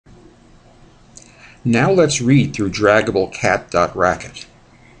Now let's read through draggable-cat.rkt.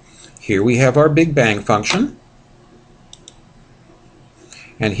 Here we have our Big Bang function,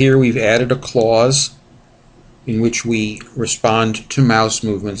 and here we've added a clause in which we respond to mouse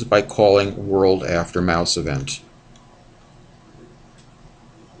movements by calling world after mouse event.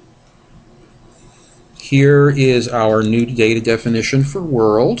 Here is our new data definition for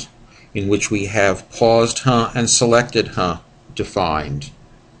world, in which we have paused and selected defined.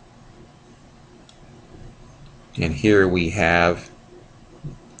 And here we have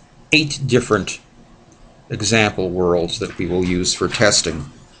 8 different example worlds that we will use for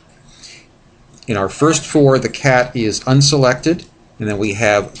testing. In our first 4, the cat is unselected, and then we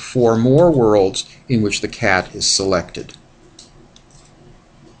have 4 more worlds in which the cat is selected.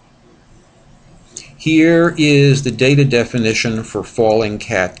 Here is the data definition for falling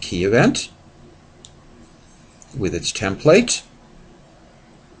cat key event with its template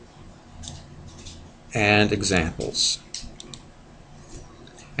and examples.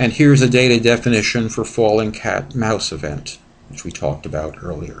 And here's a data definition for falling cat mouse event, which we talked about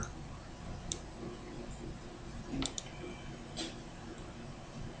earlier.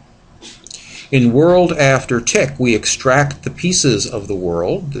 In world after tick, we extract the pieces of the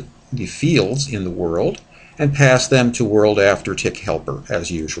world, the fields in the world, and pass them to world after tick helper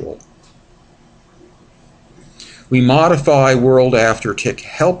as usual. We modify world after tick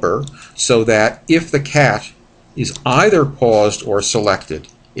helper so that if the cat is either paused or selected,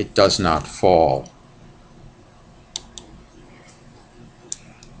 it does not fall.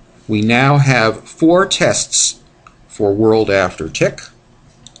 We now have 4 tests for world after tick.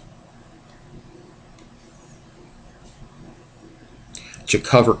 To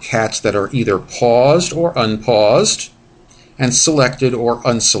cover cats that are either paused or unpaused, and selected or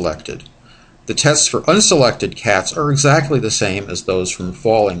unselected. The tests for unselected cats are exactly the same as those from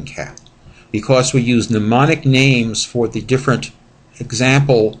falling cat. Because we use mnemonic names for the different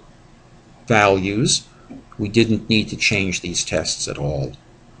example values, we didn't need to change these tests at all.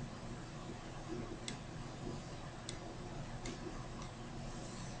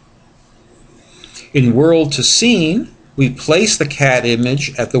 In world to scene, we place the cat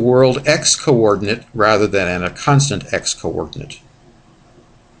image at the world x coordinate rather than at a constant x coordinate.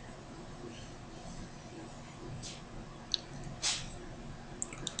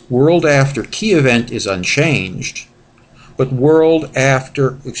 World after key event is unchanged, but world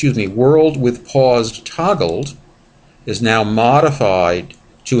with paused toggled is now modified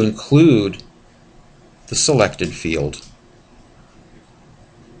to include the selected field.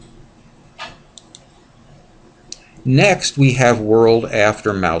 Next, we have world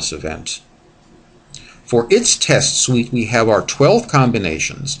after mouse event. For its test suite, we have our 12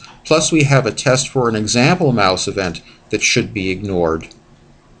 combinations, plus we have a test for an example mouse event that should be ignored.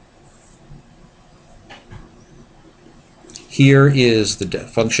 Here is the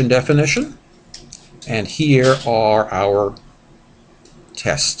function definition, and here are our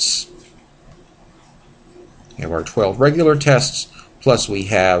tests. We have our 12 regular tests, plus we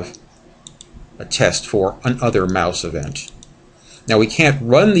have a test for another mouse event. Now we can't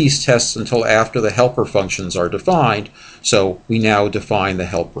run these tests until after the helper functions are defined, so we now define the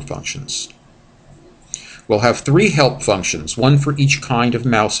helper functions. We'll have 3 help functions, one for each kind of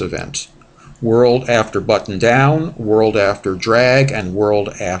mouse event. World after button down, world after drag, and world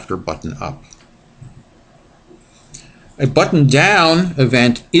after button up. A button down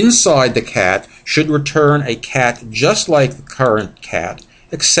event inside the cat should return a cat just like the current cat,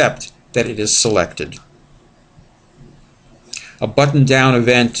 except that it is selected. A button down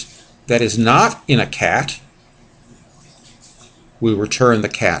event that is not in a cat will return the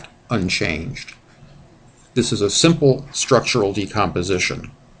cat unchanged. This is a simple structural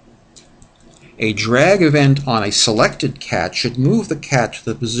decomposition. A drag event on a selected cat should move the cat to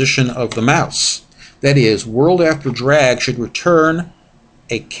the position of the mouse. That is, world after drag should return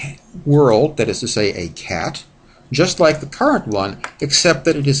a world, that is to say a cat, just like the current one, except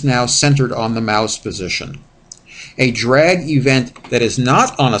that it is now centered on the mouse position. A drag event that is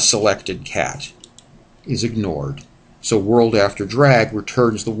not on a selected cat is ignored, so world after drag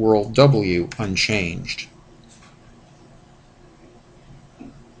returns the world W unchanged.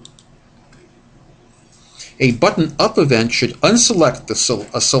 A button up event should unselect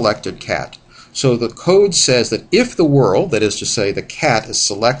a selected cat, so the code says that if the world, that is to say the cat, is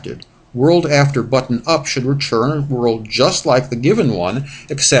selected, world after button up should return a world just like the given one,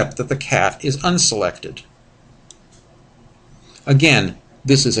 except that the cat is unselected. Again,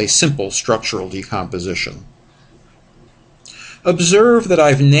 this is a simple structural decomposition. Observe that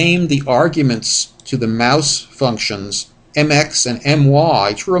I've named the arguments to the mouse functions mx and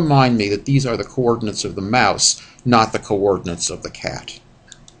my to remind me that these are the coordinates of the mouse, not the coordinates of the cat.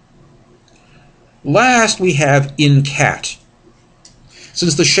 Last, we have in cat.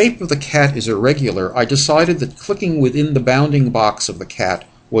 Since the shape of the cat is irregular, I decided that clicking within the bounding box of the cat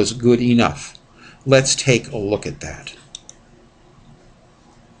was good enough. Let's take a look at that.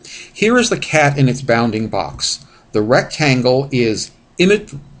 Here is the cat in its bounding box. The rectangle is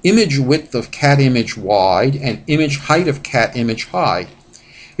image width of cat image wide and image height of cat image high.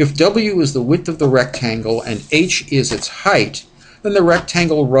 If W is the width of the rectangle and H is its height, then the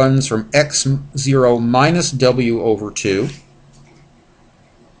rectangle runs from x0 minus W over 2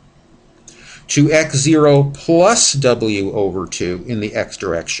 to x0 plus W over 2 in the x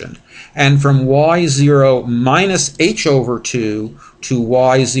direction, and from y0 minus h over 2 to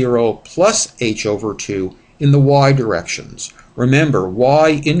y0 plus h over 2 in the y directions. Remember,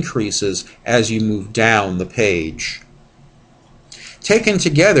 y increases as you move down the page. Taken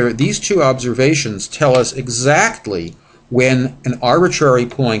together, these two observations tell us exactly when an arbitrary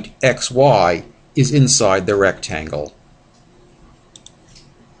point xy is inside the rectangle.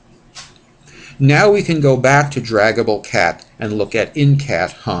 Now we can go back to draggable-cat and look at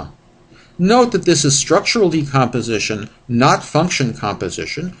in-cat, Note that this is structural decomposition, not function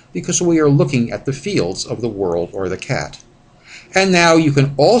composition, because we are looking at the fields of the world or the cat. And now you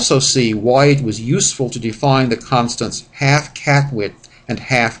can also see why it was useful to define the constants half cat width and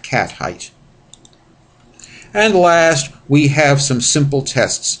half cat height. And last, we have some simple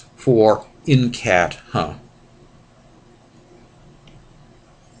tests for in-cat,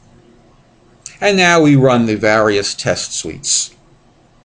 And now we run the various test suites.